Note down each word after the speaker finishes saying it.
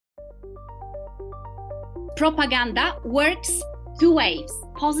propaganda works two ways,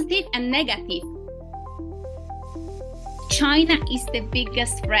 positive and negative. China is the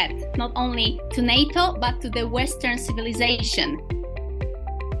biggest threat, not only to NATO, but to the Western civilization.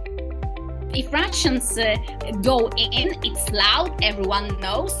 If Russians go in, it's loud, everyone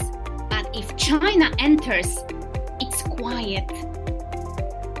knows. But if China enters, it's quiet.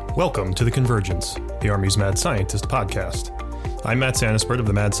 Welcome to The Convergence, the Army's Mad Scientist podcast. I'm Matt Santaspirt of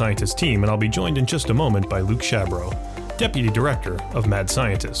the Mad Scientist team, and I'll be joined in just a moment by Luke Shabro, Deputy Director of Mad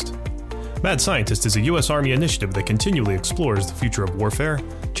Scientist. Mad Scientist is a U.S. Army initiative that continually explores the future of warfare,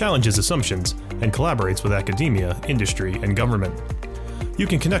 challenges assumptions, and collaborates with academia, industry, and government. You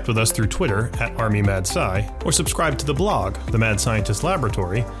can connect with us through Twitter at ArmyMadSci, or subscribe to the blog, The Mad Scientist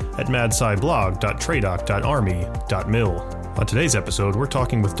Laboratory, at madsciblog.tradoc.army.mil. On today's episode, we're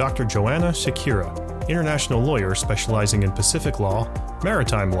talking with Dr. Joanna Siekiera, international lawyer specializing in Pacific law,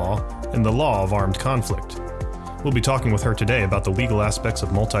 maritime law, and the law of armed conflict. We'll be talking with her today about the legal aspects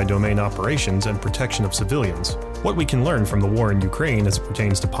of multi-domain operations and protection of civilians, what we can learn from the war in Ukraine as it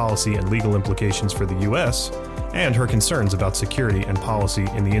pertains to policy and legal implications for the U.S., and her concerns about security and policy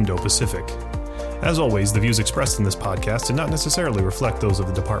in the Indo-Pacific. As always, the views expressed in this podcast do not necessarily reflect those of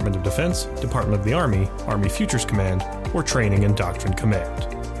the Department of Defense, Department of the Army, Army Futures Command, or Training and Doctrine Command.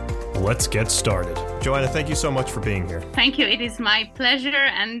 Let's get started. Joanna, thank you so much for being here. Thank you. It is my pleasure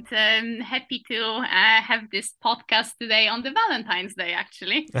and happy to have this podcast today on the Valentine's Day,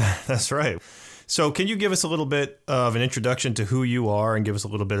 actually. That's right. So can you give us a little bit of an introduction to who you are and give us a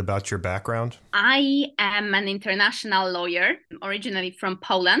little bit about your background? I am an international lawyer, originally from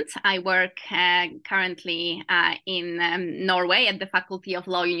Poland. I work currently in Norway at the Faculty of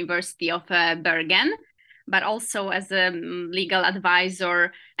Law, University of Bergen, but also as a legal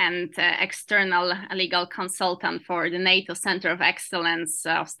advisor and external legal consultant for the NATO Center of Excellence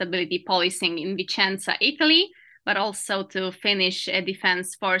of Stability Policing in Vicenza, Italy, but also to Finnish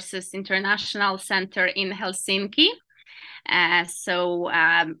Defense Forces International Center in Helsinki. So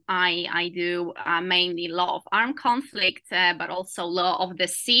I do mainly law of armed conflict, but also law of the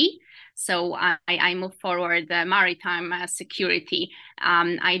sea. So I move forward maritime security.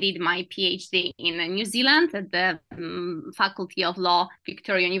 I did my PhD in New Zealand at the Faculty of Law,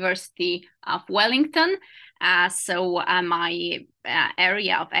 Victoria University of Wellington. So my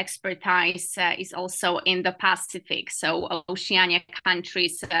area of expertise is also in the Pacific, so Oceania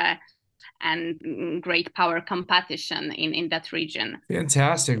countries and great power competition in that region.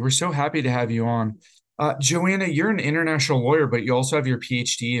 Fantastic. We're so happy to have you on. Joanna, you're an international lawyer, but you also have your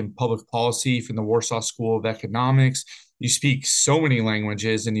PhD in public policy from the Warsaw School of Economics. You speak so many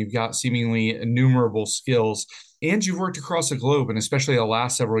languages and you've got seemingly innumerable skills. And you've worked across the globe, and especially the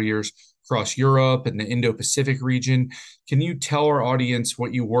last several years across Europe and the Indo-Pacific region. Can you tell our audience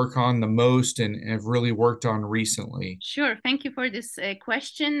what you work on the most and have really worked on recently? Sure. Thank you for this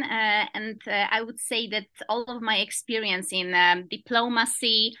question. I would say that all of my experience in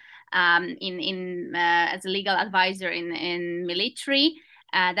diplomacy, as a legal advisor in military,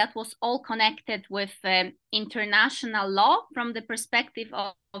 that was all connected with international law from the perspective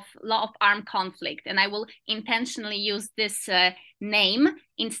of law of armed conflict. And I will intentionally use this name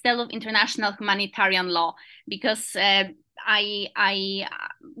instead of international humanitarian law, because I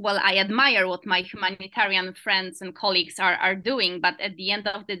admire what my humanitarian friends and colleagues are doing, but at the end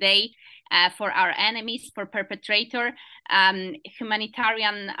of the day, for our enemies, for perpetrator,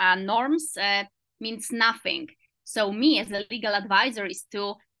 humanitarian norms means nothing. So me as a legal advisor is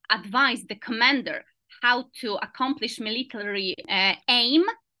to advise the commander how to accomplish military aim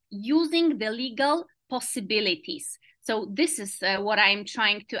using the legal possibilities. So this is what I'm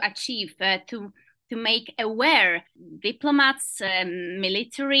trying to achieve, to make aware diplomats,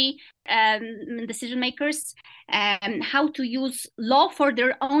 military decision makers, how to use law for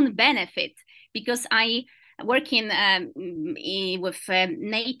their own benefit. Because I working with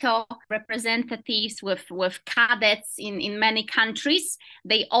NATO representatives, with cadets in many countries,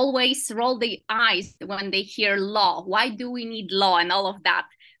 they always roll their eyes when they hear law. Why do we need law and all of that?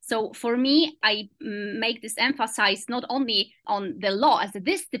 So for me, I make this emphasis not only on the law as a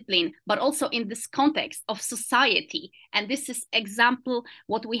discipline, but also in this context of society. And this is example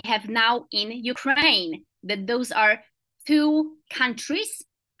what we have now in Ukraine, that those are two countries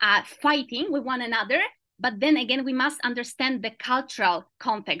fighting with one another. But then again, we must understand the cultural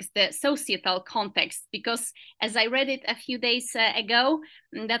context, the societal context, because as I read it a few days ago,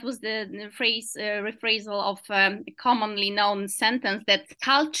 that was the rephrasal of a commonly known sentence that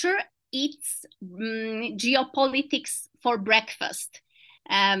culture eats geopolitics for breakfast.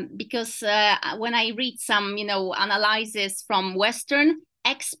 Because when I read some, analysis from Western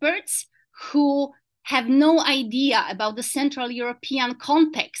experts who have no idea about the Central European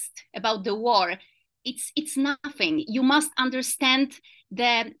context about the war, it's nothing. You must understand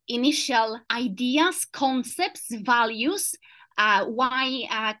the initial ideas, concepts, values,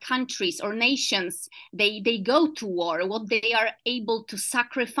 why countries or nations they go to war, what they are able to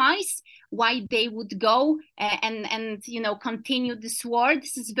sacrifice, why they would go and continue this war.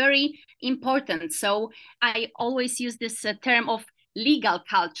 This is very important. So I always use this term of legal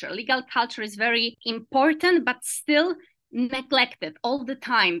culture. Legal culture is very important, but still neglected all the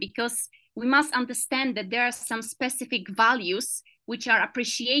time, because we must understand that there are some specific values which are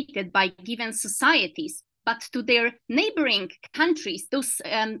appreciated by given societies, but to their neighboring countries, those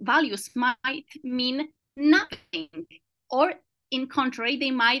values might mean nothing, or in contrary,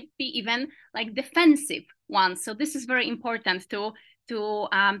 they might be even like defensive ones. So this is very important to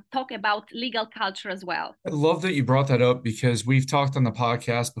talk about legal culture as well. I love that you brought that up, because we've talked on the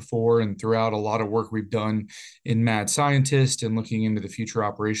podcast before and throughout a lot of work we've done in Mad Scientist and looking into the future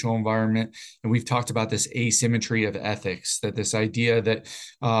operational environment. And we've talked about this asymmetry of ethics, that this idea that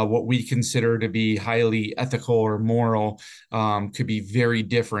what we consider to be highly ethical or moral could be very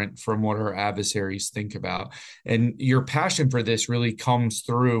different from what our adversaries think about. And your passion for this really comes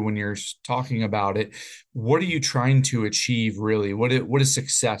through when you're talking about it. What are you trying to achieve, really? What does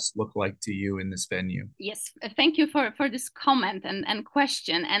success look like to you in this venue? Yes, thank you for this comment and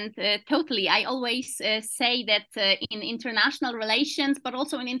question. And totally, I always say that in international relations, but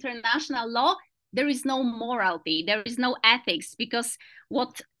also in international law, there is no morality, there is no ethics, because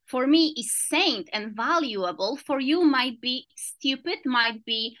what for me is saint and valuable for you might be stupid, might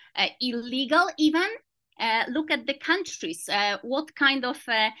be illegal even. Look at the countries, what kind of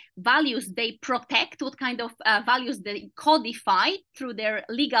values they protect, what kind of values they codify through their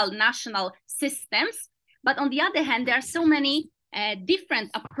legal national systems. But on the other hand, there are so many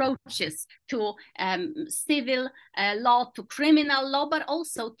different approaches to civil law, to criminal law, but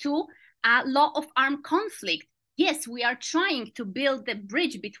also to law of armed conflict. Yes, we are trying to build the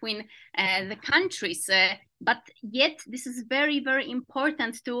bridge between the countries, but yet this is very, very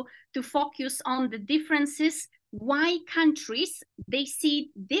important to focus on the differences, why countries, they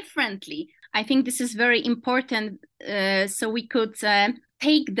see differently. I think this is very important, so we could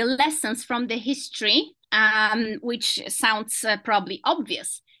take the lessons from the history, which sounds probably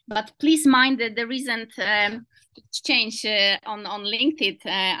obvious, but please mind that the recent exchange on LinkedIn,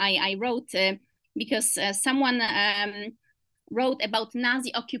 I wrote, because someone wrote about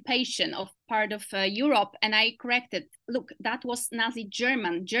Nazi occupation of part of Europe, and I corrected. Look, that was Nazi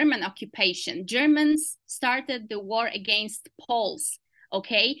German occupation. Germans started the war against Poles,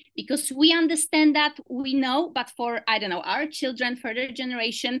 okay? Because we understand that, we know, but for, I don't know, our children, further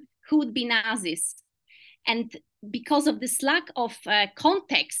generation, who would be Nazis? And because of this lack of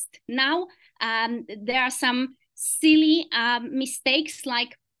context, now there are some silly mistakes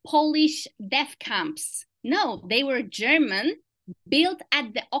like Polish death camps. No, they were German, built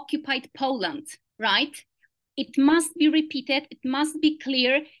at the occupied Poland, right? It must be repeated, it must be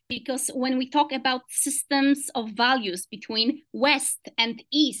clear, because when we talk about systems of values between West and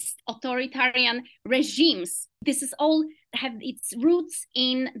East, authoritarian regimes, this is all have its roots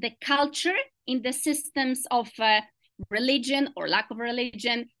in the culture, in the systems of religion or lack of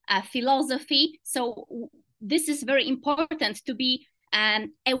religion, philosophy. So this is very important to be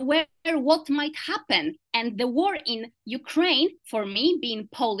aware what might happen. And the war in Ukraine, for me, being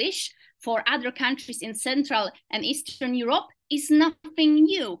Polish, for other countries in Central and Eastern Europe, is nothing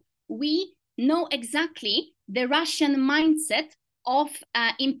new. We know exactly the Russian mindset of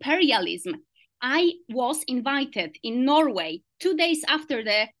imperialism. I was invited in Norway 2 days after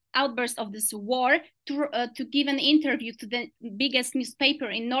the outburst of this war to give an interview to the biggest newspaper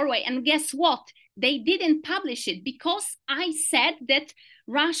in Norway. And guess what? They didn't publish it because I said that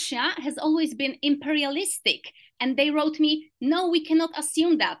Russia has always been imperialistic. And they wrote me, no, we cannot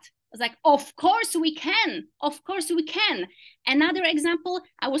assume that. I was like, of course we can. Of course we can. Another example,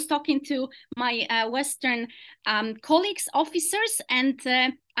 I was talking to my Western colleagues, officers, and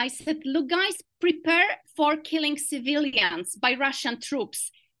I said, look, guys, prepare for killing civilians by Russian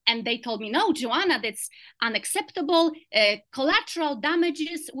troops. And they told me, no, Joanna, that's unacceptable. Collateral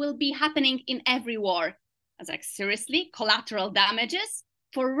damages will be happening in every war. I was like, seriously? Collateral damages?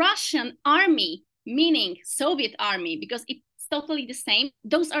 For Russian army, meaning Soviet army, because it's totally the same.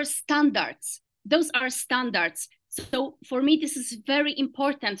 Those are standards. Those are standards. So for me, this is very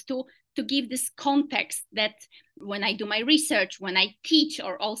important to give this context, that when I do my research, when I teach,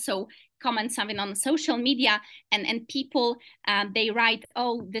 or also comment something on social media, and people, they write,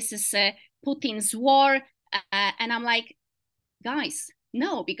 oh, this is Putin's war. And I'm like, guys,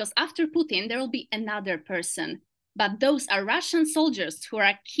 No, because after Putin, there will be another person. But those are Russian soldiers who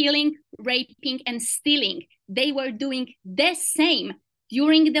are killing, raping, and stealing. They were doing the same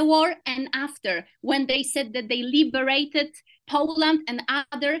during the war and after, when they said that they liberated Poland and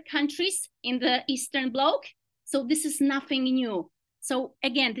other countries in the Eastern Bloc. So this is nothing new. So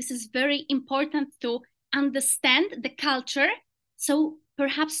again, this is very important to understand the culture. So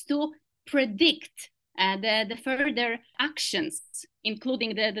perhaps to predict the further actions,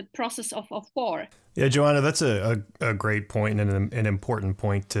 including the process of war. Yeah, Joanna, that's a great point and an important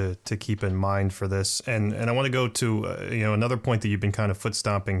point to keep in mind for this. And I want to go to another point that you've been kind of foot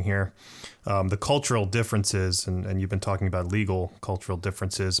stomping here, the cultural differences, and you've been talking about legal cultural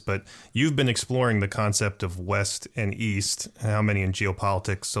differences, but you've been exploring the concept of West and East, how many in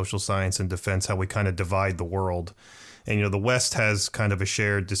geopolitics, social science, and defense, how we kind of divide the world. And, the West has kind of a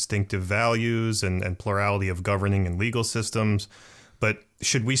shared distinctive values and plurality of governing and legal systems. But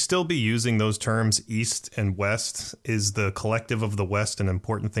should we still be using those terms, East and West? Is the collective of the West an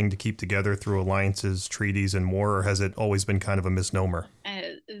important thing to keep together through alliances, treaties, and more, or has it always been kind of a misnomer?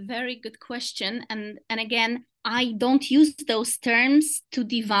 Very good question. And again, I don't use those terms to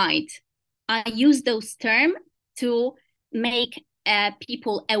divide. I use those terms to make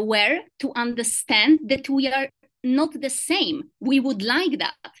people aware, to understand that we are not the same. We would like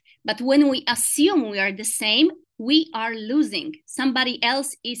that. But when we assume we are the same, we are losing. Somebody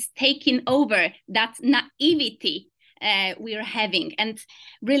else is taking over that naivety we are having. And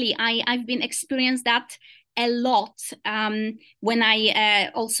really, I've been experienced that a lot when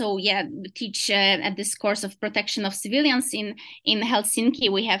I also teach at this course of protection of civilians in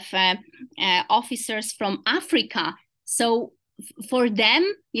Helsinki. We have officers from Africa. So for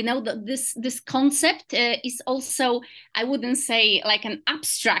them, this concept is also, I wouldn't say like an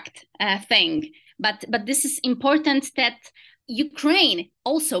abstract thing. But this is important that Ukraine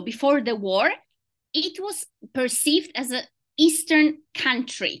also before the war, it was perceived as an Eastern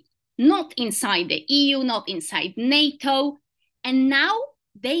country, not inside the EU, not inside NATO. And now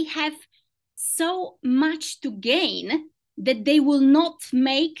they have so much to gain that they will not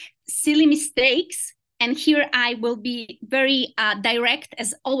make silly mistakes. And here I will be very direct,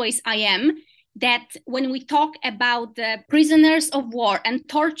 as always I am, that when we talk about the prisoners of war and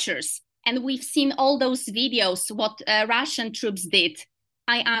tortures, and we've seen all those videos, what Russian troops did.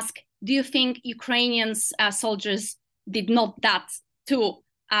 I ask, do you think Ukrainian soldiers did not that to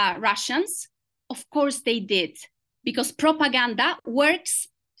Russians? Of course they did, because propaganda works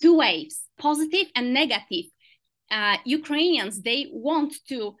two ways, positive and negative. Ukrainians, they want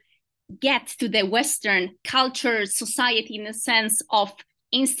to get to the Western culture, society in a sense of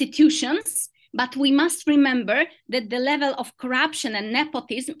institutions. But we must remember that the level of corruption and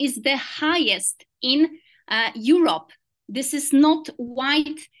nepotism is the highest in Europe. This is not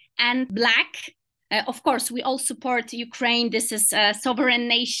white and black. Of course, we all support Ukraine. This is a sovereign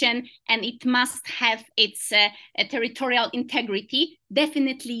nation and it must have its territorial integrity.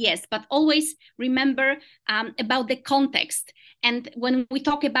 Definitely, yes. But always remember about the context. And when we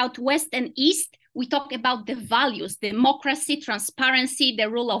talk about West and East, we talk about the values, democracy, transparency, the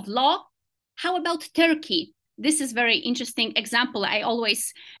rule of law. How about Turkey? This is a very interesting example I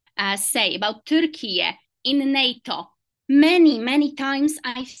always say about Turkey in NATO. Many times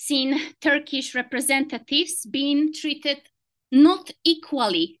I've seen Turkish representatives being treated not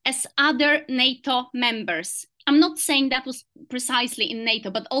equally as other NATO members. I'm not saying that was precisely in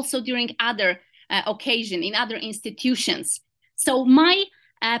NATO, but also during other occasions, in other institutions. So my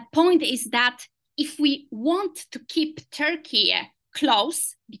point is that if we want to keep Turkey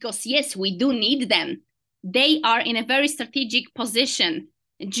close, because yes, we do need them. They are in a very strategic position,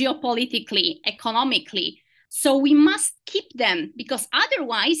 geopolitically, economically. So we must keep them because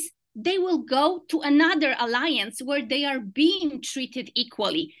otherwise they will go to another alliance where they are being treated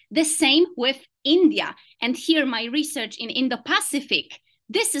equally. The same with India. And here my research in Indo-Pacific,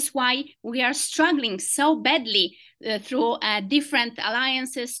 this is why we are struggling so badly through different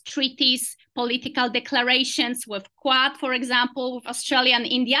alliances, treaties, political declarations with Quad, for example, with Australia and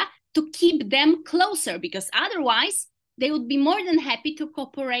India, to keep them closer, because otherwise they would be more than happy to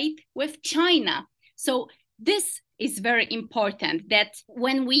cooperate with China. So this is very important, that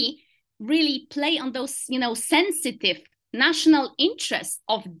when we really play on those, sensitive national interests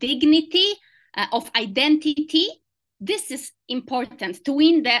of dignity, of identity, this is important to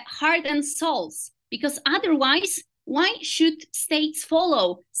win the heart and souls, because otherwise, why should states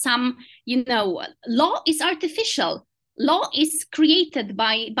follow some, law is artificial. Law is created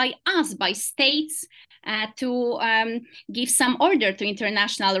by us, by states, to give some order to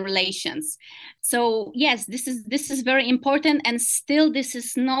international relations. So yes, this is very important, and still this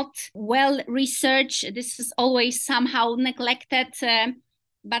is not well researched. This is always somehow neglected.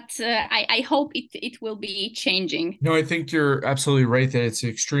 But I hope it will be changing. No, I think you're absolutely right that it's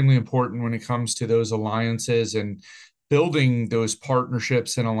extremely important when it comes to those alliances and building those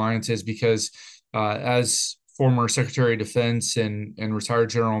partnerships and alliances, because as former Secretary of Defense and retired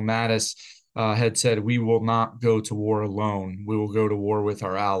General Mattis had said, we will not go to war alone. We will go to war with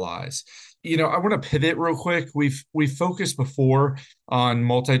our allies. I want to pivot real quick. We've focused before on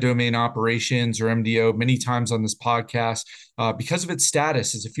multi-domain operations, or MDO, many times on this podcast because of its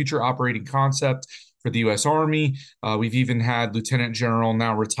status as a future operating concept for the U.S. Army. We've even had Lieutenant General,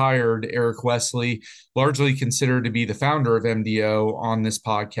 now retired, Eric Wesley, largely considered to be the founder of MDO, on this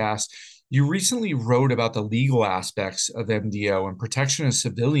podcast. You recently wrote about the legal aspects of MDO and protection of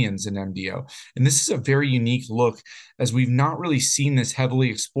civilians in MDO. And this is a very unique look, as we've not really seen this heavily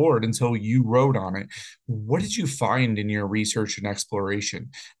explored until you wrote on it. What did you find in your research and exploration?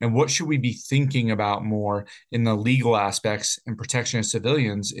 And what should we be thinking about more in the legal aspects and protection of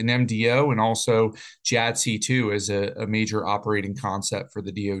civilians in MDO, and also JADC2 as a major operating concept for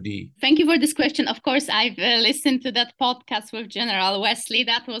the DoD? Thank you for this question. Of course, I've listened to that podcast with General Wesley.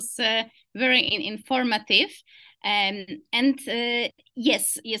 That was very informative.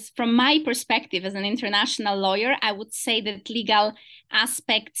 Yes, from my perspective as an international lawyer, I would say that legal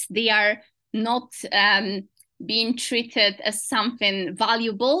aspects, they are not being treated as something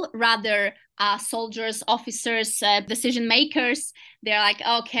valuable. Rather, soldiers, officers, decision makers, they're like,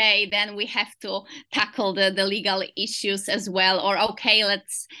 okay, then we have to tackle the legal issues as well. Or, okay,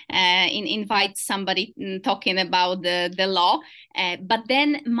 let's invite somebody talking about the law. But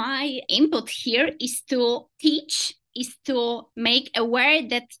then my input here is to teach, is to make aware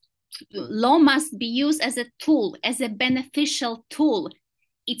that law must be used as a tool, as a beneficial tool.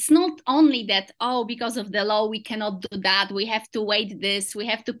 It's not only that, because of the law, we cannot do that. We have to wait this, we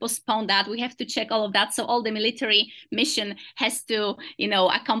have to postpone that, we have to check all of that. So all the military mission has to,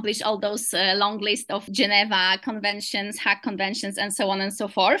 accomplish all those long list of Geneva conventions, Hague conventions, and so on and so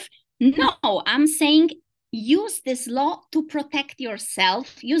forth. No, I'm saying use this law to protect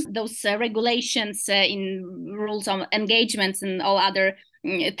yourself. Use those regulations in rules of engagements and all other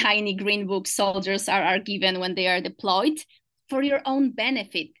tiny green books soldiers are given when they are deployed, for your own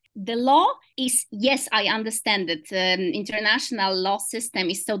benefit. The law is, yes, I understand that international law system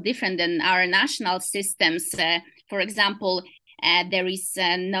is so different than our national systems. For example, there is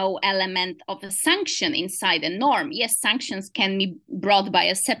no element of a sanction inside a norm. Yes, sanctions can be brought by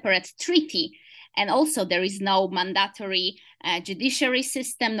a separate treaty. And also there is no mandatory judiciary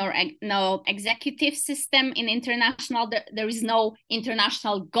system, nor no executive system in international. There is no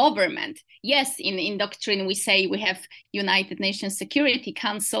international government. Yes, in doctrine we say we have United Nations Security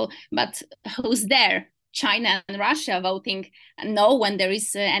Council, but who's there? China and Russia voting no when there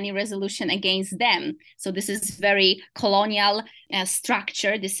is any resolution against them. So this is very colonial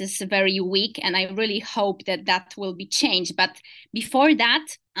structure. This is very weak, and I really hope that will be changed. But before that,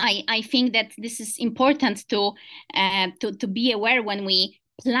 I think that this is important to be aware when we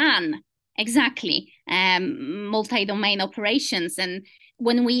plan exactly multi-domain operations, and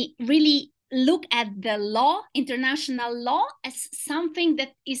when we really look at the law, international law, as something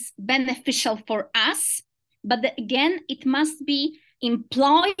that is beneficial for us. But again, it must be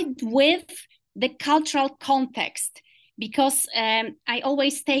employed with the cultural context. Because I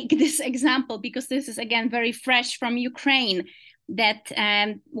always take this example, because this is, again, very fresh from Ukraine, that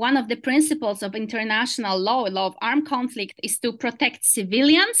one of the principles of international law of armed conflict, is to protect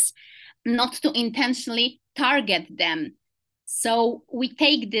civilians, not to intentionally target them. So we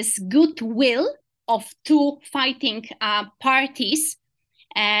take this goodwill of two fighting parties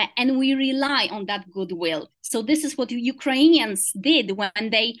and we rely on that goodwill. So this is what Ukrainians did when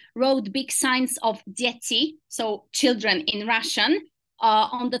they wrote big signs of Dzieci, so children in Russian,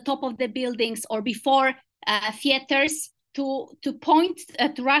 on the top of the buildings or before theaters to point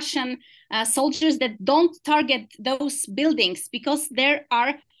at Russian soldiers that don't target those buildings, because there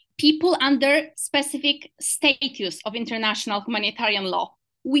are people under specific status of international humanitarian law.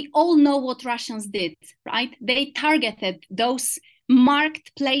 We all know what Russians did, right? They targeted those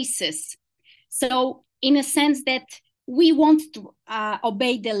marked places. So in a sense that we want to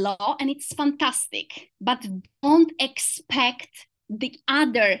obey the law, and it's fantastic, but don't expect the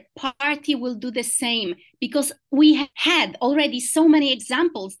other party will do the same, because we had already so many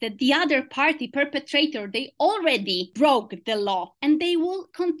examples that the other party perpetrator, they already broke the law and they will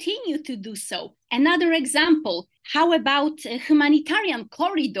continue to do so. Another example, how about humanitarian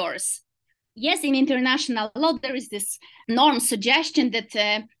corridors? Yes, in international law, there is this norm suggestion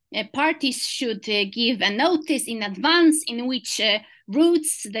that parties should give a notice in advance in which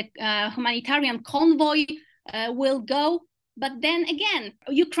routes the humanitarian convoy will go. But then again,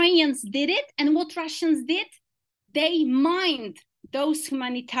 Ukrainians did it, and what Russians did, they mined those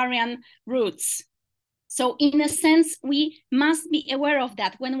humanitarian routes. So in a sense, we must be aware of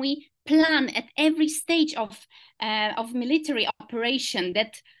that when we plan at every stage of military operation,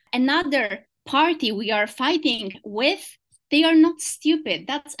 that another party we are fighting with, they are not stupid.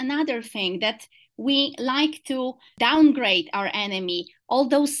 That's another thing, that we like to downgrade our enemy. All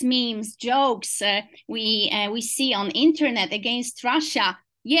those memes, jokes we see on internet against Russia.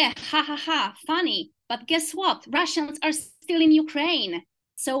 Yeah, ha ha ha, funny. But guess what? Russians are still in Ukraine.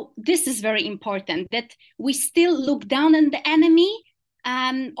 So this is very important, that we still look down on the enemy,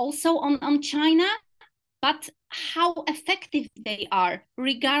 also on China, but how effective they are,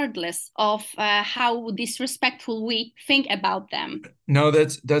 regardless of how disrespectful we think about them. No,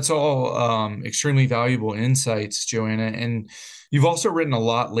 that's all extremely valuable insights, Joanna. And you've also written a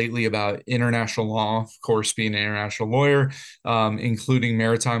lot lately about international law, of course, being an international lawyer, including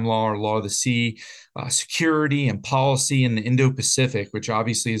maritime law or law of the sea, security and policy in the Indo-Pacific, which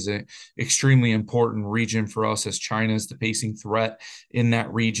obviously is an extremely important region for us, as China is the pacing threat in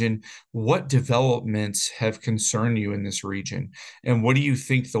that region. What developments have concerned you in this region? And what do you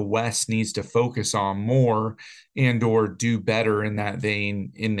think the West needs to focus on more and or do better in that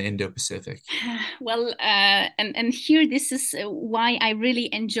vein in the Indo-Pacific? Well, and here, this is why I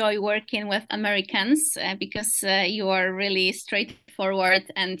really enjoy working with Americans, because you are really straightforward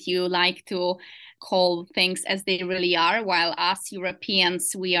and you like to call things as they really are, while us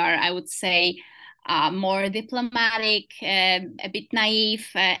Europeans, we are, I would say, more diplomatic, a bit naive,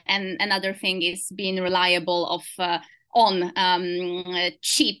 and another thing is being reliable on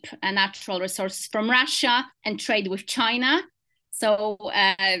cheap natural resources from Russia and trade with China. So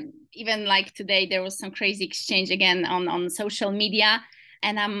even like today, there was some crazy exchange again on social media.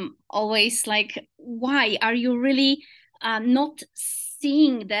 And I'm always like, why are you really not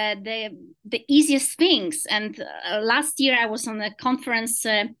seeing the easiest things? And last year I was on a conference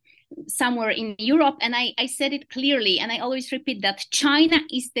somewhere in Europe, and I said it clearly, and I always repeat that China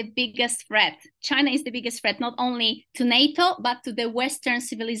is the biggest threat. China is the biggest threat, not only to NATO, but to the Western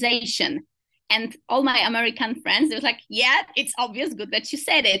civilization. And all my American friends, they were like, yeah, it's obvious, good that you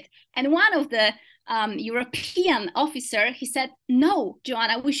said it. And one of the European officer, he said, no,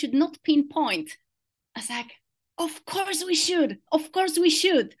 Joanna, we should not pinpoint. I was like, of course we should. Of course we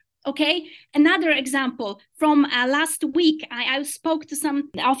should. Okay. Another example from last week, I spoke to some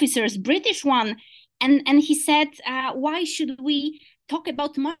officers, British one, and he said, why should we talk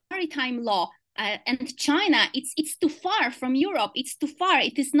about maritime law? And China, it's too far from Europe. It's too far.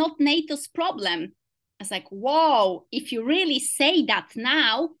 It is not NATO's problem. I was like, whoa, if you really say that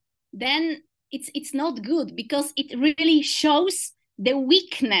now, then it's not good, because it really shows the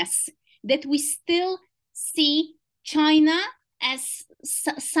weakness that we still see China as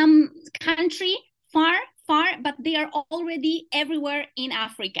some country far, but they are already everywhere in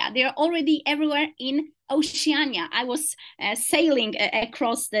Africa. They are already everywhere in Oceania. I was sailing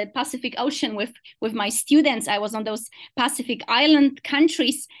across the Pacific Ocean with my students. I was on those Pacific island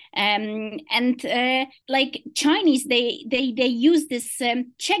countries, and like Chinese, they use this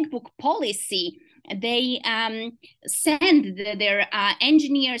checkbook policy. They send their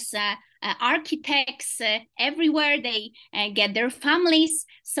engineers, architects everywhere. They get their families.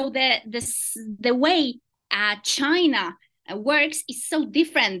 So the way China works is so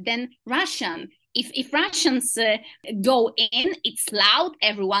different than Russian. If Russians go in, it's loud,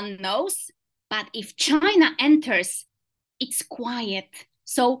 everyone knows. But if China enters, it's quiet.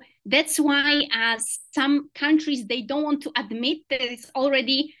 So that's why some countries, they don't want to admit that it's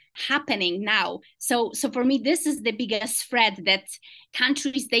already happening now. So for me, this is the biggest threat, that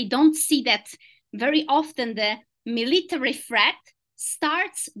countries, they don't see that very often the military threat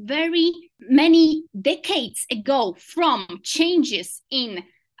starts very many decades ago from changes in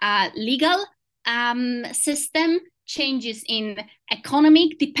legal system, changes in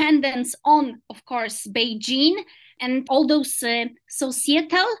economic dependence on, of course, Beijing, and all those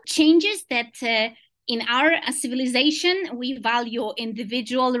societal changes that in our civilization, we value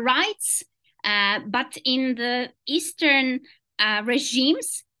individual rights, but in the Eastern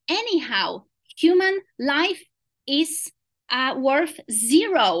regimes, anyhow, human life is worth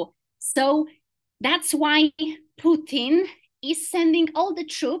zero. So that's why Putin is sending all the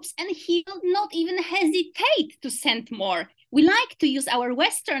troops, and he will not even hesitate to send more. We like to use our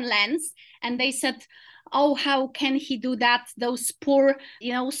Western lens, and they said, oh, how can he do that? Those poor,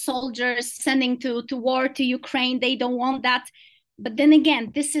 soldiers sending to war to Ukraine, they don't want that. But then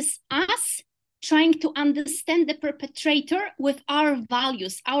again, this is us trying to understand the perpetrator with our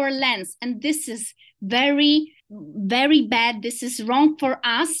values, our lens. And this is very, very bad. This is wrong for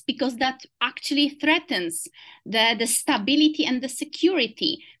us because that actually threatens the stability and the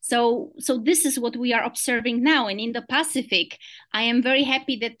security. So this is what we are observing now. And in the Pacific, I am very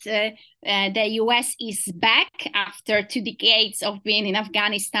happy that the US is back after 2 decades of being in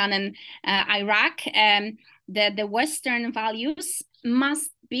Afghanistan and Iraq. The Western values must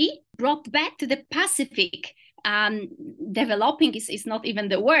be brought back to the Pacific. Developing is not even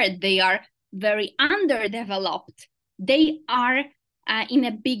the word. They are very underdeveloped. They are in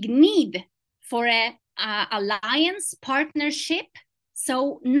a big need for a alliance partnership.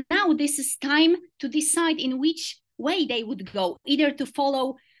 So now this is time to decide in which way they would go, either to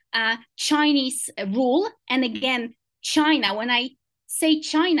follow Chinese rule. And again, China, when I say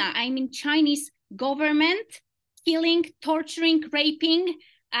China, I mean Chinese government killing, torturing, raping,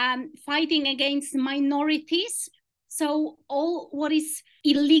 fighting against minorities. So all what is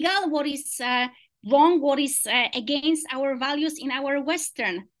illegal, what is wrong, what is against our values in our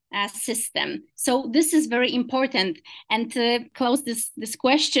Western system. So this is very important. And to close this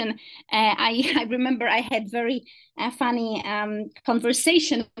question, I remember I had very funny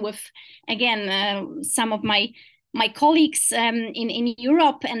conversation with, again, some of my colleagues in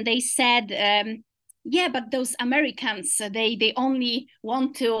Europe, and they said, yeah, but those Americans, they only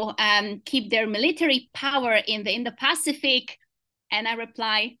want to keep their military power in the Pacific. And I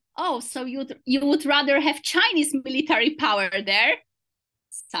reply, oh, so you would rather have Chinese military power there?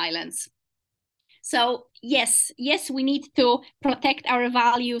 Silence. So yes, we need to protect our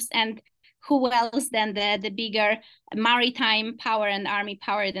values, and who else than the bigger maritime power and army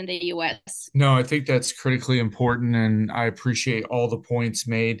power than the US? No, I think that's critically important, and I appreciate all the points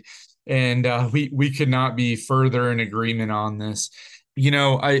made. And we could not be further in agreement on this.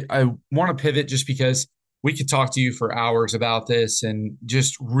 I want to pivot just because we could talk to you for hours about this, and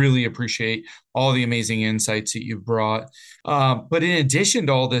just really appreciate all the amazing insights that you've brought. But in addition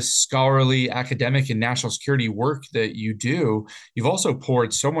to all this scholarly, academic, and national security work that you do, you've also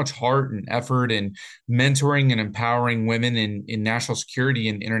poured so much heart and effort in mentoring and empowering women in national security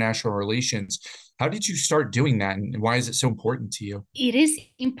and international relations. How did you start doing that, and why is it so important to you? It is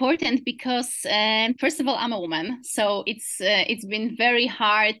important because, first of all, I'm a woman, so it's been very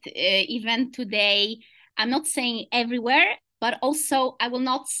hard, even today. I'm not saying everywhere, but also I will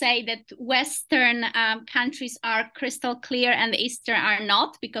not say that Western countries are crystal clear and the Eastern are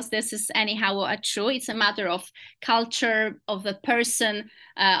not, because this is anyhow true. It's a matter of culture, of the person,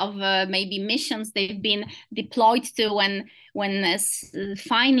 of maybe missions they've been deployed to, when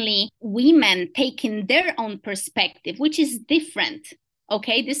finally women taking their own perspective, which is different.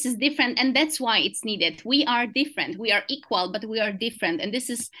 Okay, this is different, and that's why it's needed. We are different. We are equal, but we are different, and this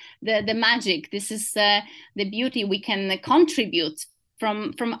is the magic. This is the beauty. We can contribute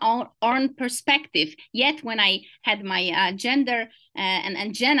from our own perspective. Yet, when I had my gender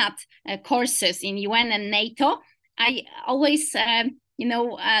and GENAT courses in UN and NATO, I always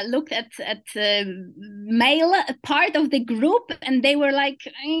looked at the male part of the group, and they were like,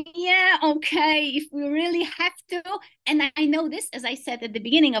 yeah, okay, if we really have to. And I know this, as I said at the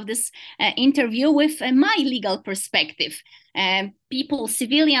beginning of this interview, with my legal perspective. People,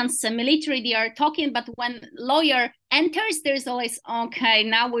 civilians, military, they are talking, but when lawyer enters, there's always, okay,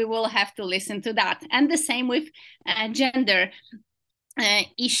 now we will have to listen to that. And the same with gender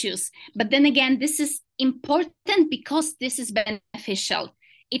issues. But then again, this is important because this is beneficial.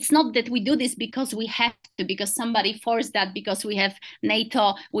 It's not that we do this because we have to, because somebody forced that, because we have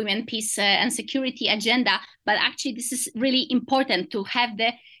NATO women, peace and security agenda. But actually, this is really important to have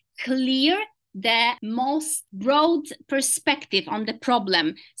the most broad perspective on the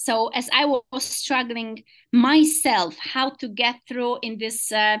problem. So as I was struggling myself, how to get through in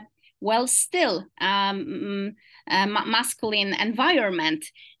this still masculine environment.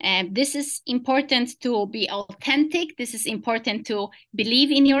 This is important to be authentic. This is important to believe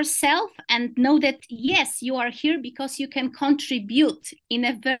in yourself and know that, yes, you are here because you can contribute in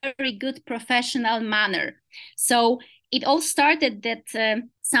a very good professional manner. So it all started that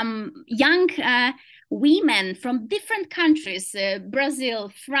some young women from different countries,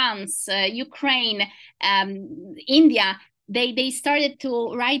 Brazil, France, Ukraine, India, they started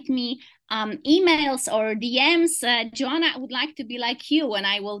to write me emails or DMs. Joanna, I would like to be like you and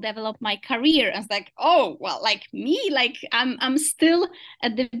I will develop my career. I was like, oh, well, like me, like I'm still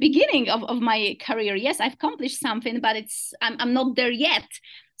at the beginning of my career. Yes, I've accomplished something, but I'm not there yet.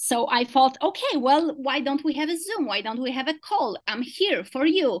 So I thought, okay, well, why don't we have a Zoom? Why don't we have a call? I'm here for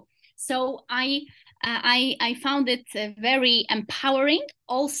you. So I found it very empowering,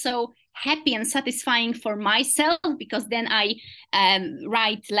 also happy and satisfying for myself, because then I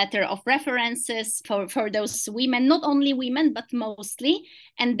write letter of references for those women, not only women, but mostly.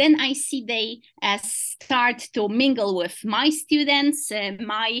 And then I see they start to mingle with my students,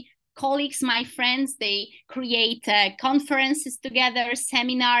 my colleagues, my friends. They create conferences together,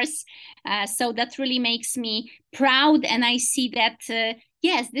 seminars. So that really makes me proud. And I see that,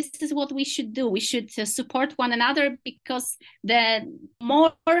 yes, this is what we should do. We should support one another, because the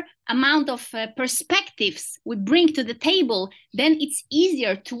more amount of perspectives we bring to the table, then it's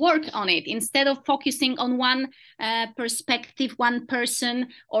easier to work on it, instead of focusing on one perspective, one person,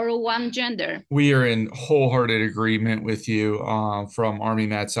 or one gender. We are in wholehearted agreement with you from Army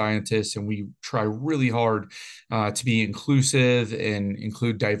Mad Scientists, and we try really hard to be inclusive and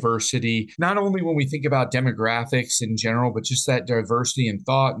include diversity, not only when we think about demographics in general, but just that diversity in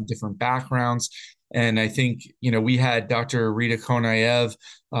thought and different backgrounds. And I think, we had Dr. Rita Konayev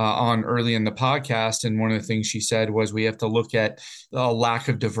on early in the podcast. And one of the things she said was we have to look at a lack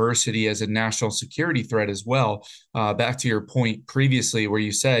of diversity as a national security threat as well. Back to your point previously, where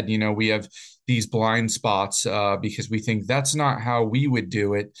you said, we have these blind spots because we think that's not how we would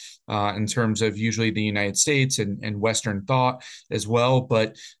do it in terms of usually the United States and Western thought as well.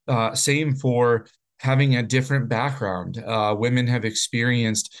 But same for having a different background. Women have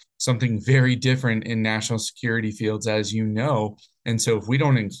experienced something very different in national security fields, as you know. And so if we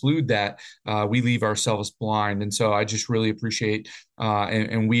don't include that, we leave ourselves blind. And so I just really appreciate,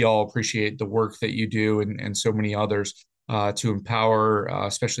 and we all appreciate the work that you do and so many others to empower,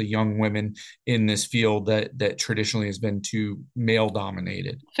 especially young women in this field that traditionally has been too male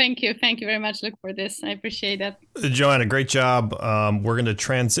dominated. Thank you very much, Luke, for this. I appreciate that. Joanna, great job. We're going to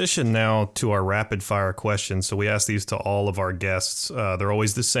transition now to our rapid fire questions. So we ask these to all of our guests. They're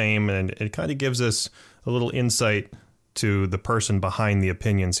always the same, and it kind of gives us a little insight to the person behind the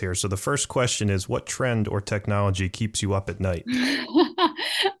opinions here. So the first question is, what trend or technology keeps you up at night?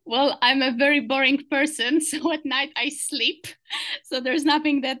 Well, I'm a very boring person, so at night I sleep. So there's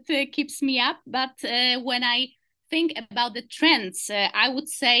nothing that keeps me up. But when I think about the trends, I would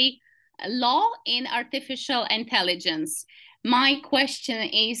say law in artificial intelligence. My question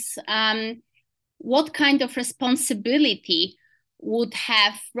is, what kind of responsibility would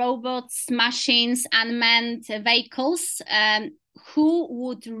have robots, machines, unmanned vehicles? Who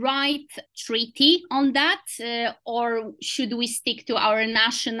would write treaty on that? Or should we stick to our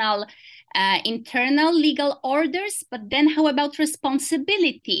national internal legal orders? But then how about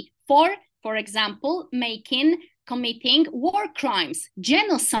responsibility for example, committing war crimes,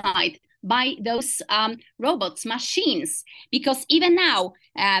 genocide by those robots, machines? Because even now,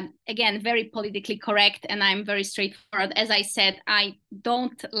 again, very politically correct, and I'm very straightforward. As I said, I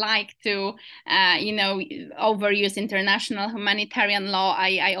don't like to, overuse international humanitarian law.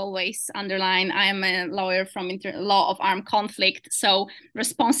 I always underline I am a lawyer from law of armed conflict. So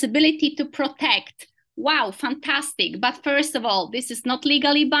responsibility to protect. Wow, fantastic. But first of all, this is not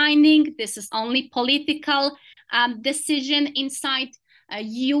legally binding. This is only political decision inside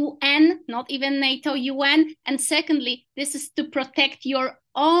UN, not even NATO, UN. And secondly, this is to protect your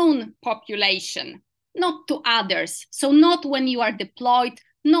own population, not to others. So not when you are deployed,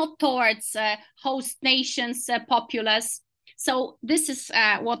 not towards host nations, populace. So this is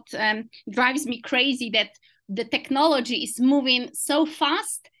what drives me crazy, that the technology is moving so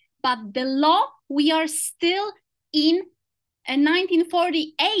fast, but the law, we are still in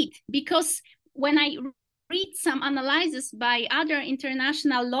 1948, because when I read some analysis by other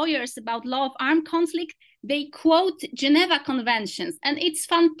international lawyers about law of armed conflict, they quote Geneva Conventions, and it's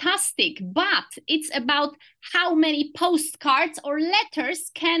fantastic, but it's about how many postcards or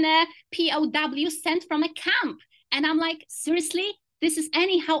letters can a POW send from a camp. And I'm like, seriously, this is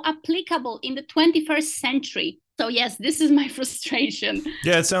anyhow applicable in the 21st century. So yes, this is my frustration.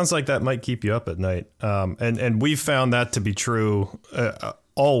 Yeah, it sounds like that might keep you up at night. And we've found that to be true.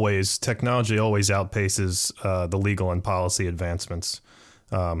 Always, technology always outpaces the legal and policy advancements.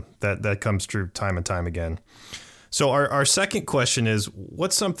 That comes true time and time again. So our second question is,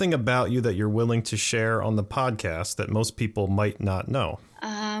 what's something about you that you're willing to share on the podcast that most people might not know?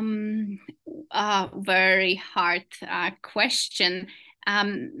 Very hard question.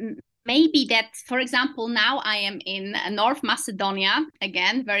 Maybe that, for example, now I am in North Macedonia,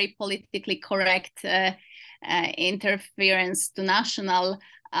 again, very politically correct interference to national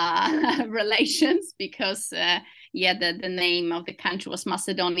relations, because the name of the country was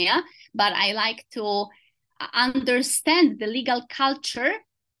Macedonia. But I like to understand the legal culture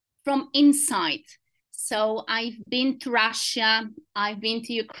from inside. So I've been to Russia, I've been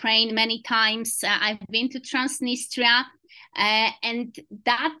to Ukraine many times, I've been to Transnistria, and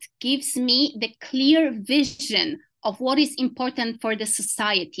that gives me the clear vision of what is important for the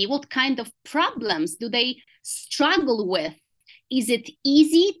society. What kind of problems do they struggle with? Is it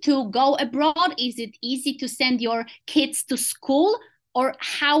easy to go abroad? Is it easy to send your kids to school? Or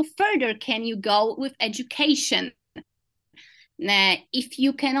how further can you go with education? If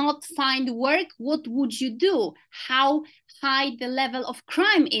you cannot find work, what would you do? How high the level of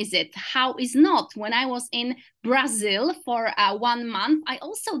crime is it? How is not? When I was in Brazil for 1 month, I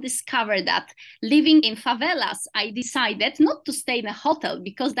also discovered that living in favelas, I decided not to stay in a hotel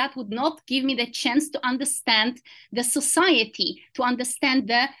because that would not give me the chance to understand the society, to understand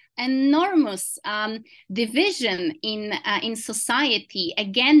the enormous division in society,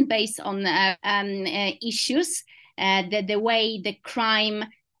 again, based on issues. The way the crime,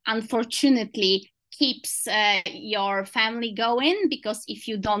 unfortunately, keeps your family going, because if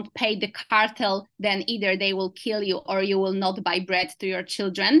you don't pay the cartel, then either they will kill you or you will not buy bread to your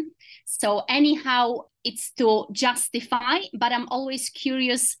children. So anyhow, it's to justify, but I'm always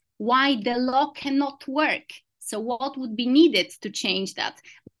curious why the law cannot work. So what would be needed to change that?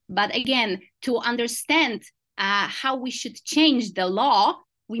 But again, to understand how we should change the law,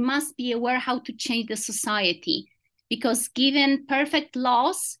 we must be aware how to change the society. Because given perfect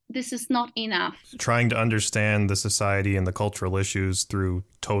laws, this is not enough. Trying to understand the society and the cultural issues through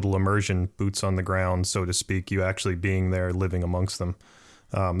total immersion, boots on the ground, so to speak, you actually being there, living amongst them.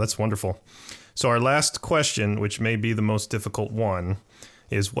 That's wonderful. So our last question, which may be the most difficult one,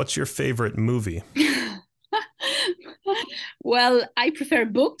 is what's your favorite movie? Well, I prefer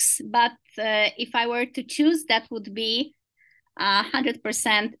books, but if I were to choose, that would be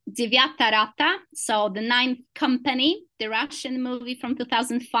 100% Devyata Rata, so The Ninth Company, the Russian movie from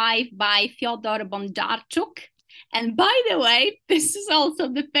 2005 by Fyodor Bondarchuk. And by the way, this is also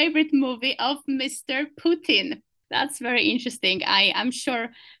the favorite movie of Mr. Putin. That's very interesting. I'm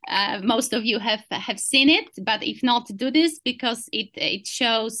sure most of you have seen it, but if not, do this because it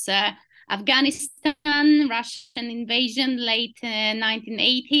shows Afghanistan, Russian invasion, late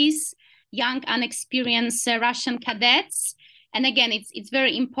 1980s, young, unexperienced Russian cadets. And again, it's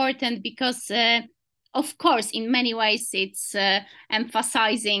very important because, of course, in many ways, it's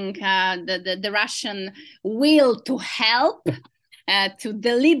emphasizing the Russian will to help, to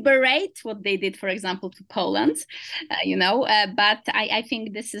deliberate what they did, for example, to Poland, but I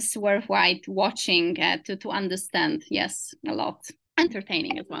think this is worthwhile watching to understand, yes, a lot.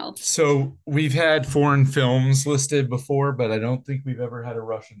 Entertaining as well. So we've had foreign films listed before, but I don't think we've ever had a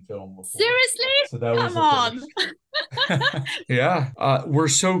Russian film before. Seriously? So that Come on. Yeah. We're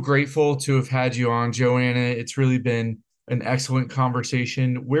so grateful to have had you on, Joanna. It's really been an excellent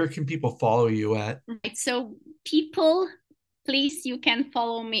conversation. Where can people follow you at? Right. So people, please, you can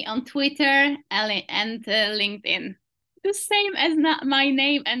follow me on Twitter and LinkedIn. The same as my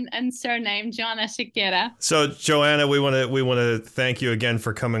name and surname, Joanna Siekiera. So, Joanna, we want to thank you again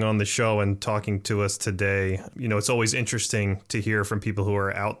for coming on the show and talking to us today. You know, it's always interesting to hear from people who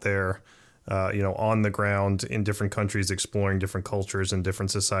are out there, on the ground in different countries, exploring different cultures and different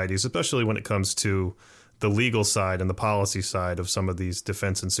societies, especially when it comes to the legal side and the policy side of some of these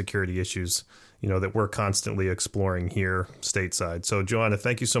defense and security issues, that we're constantly exploring here stateside. So, Joanna,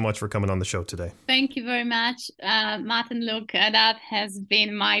 thank you so much for coming on the show today. Thank you very much, Matt and Luke. That has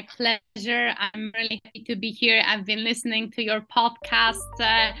been my pleasure. I'm really happy to be here. I've been listening to your podcast,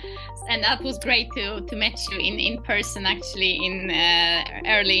 and that was great to meet you in person, actually, in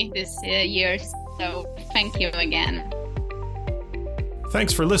early this year. So thank you again.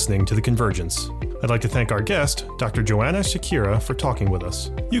 Thanks for listening to The Convergence. I'd like to thank our guest, Dr. Joanna Siekiera, for talking with us.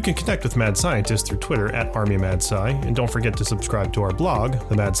 You can connect with Mad Scientist through Twitter at ArmyMadSci, and don't forget to subscribe to our blog,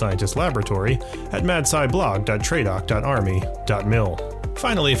 The Mad Scientist Laboratory, at madsciblog.tradoc.army.mil.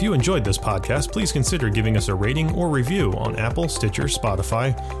 Finally, if you enjoyed this podcast, please consider giving us a rating or review on Apple, Stitcher,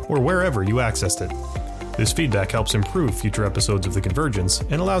 Spotify, or wherever you accessed it. This feedback helps improve future episodes of The Convergence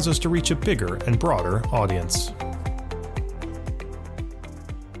and allows us to reach a bigger and broader audience.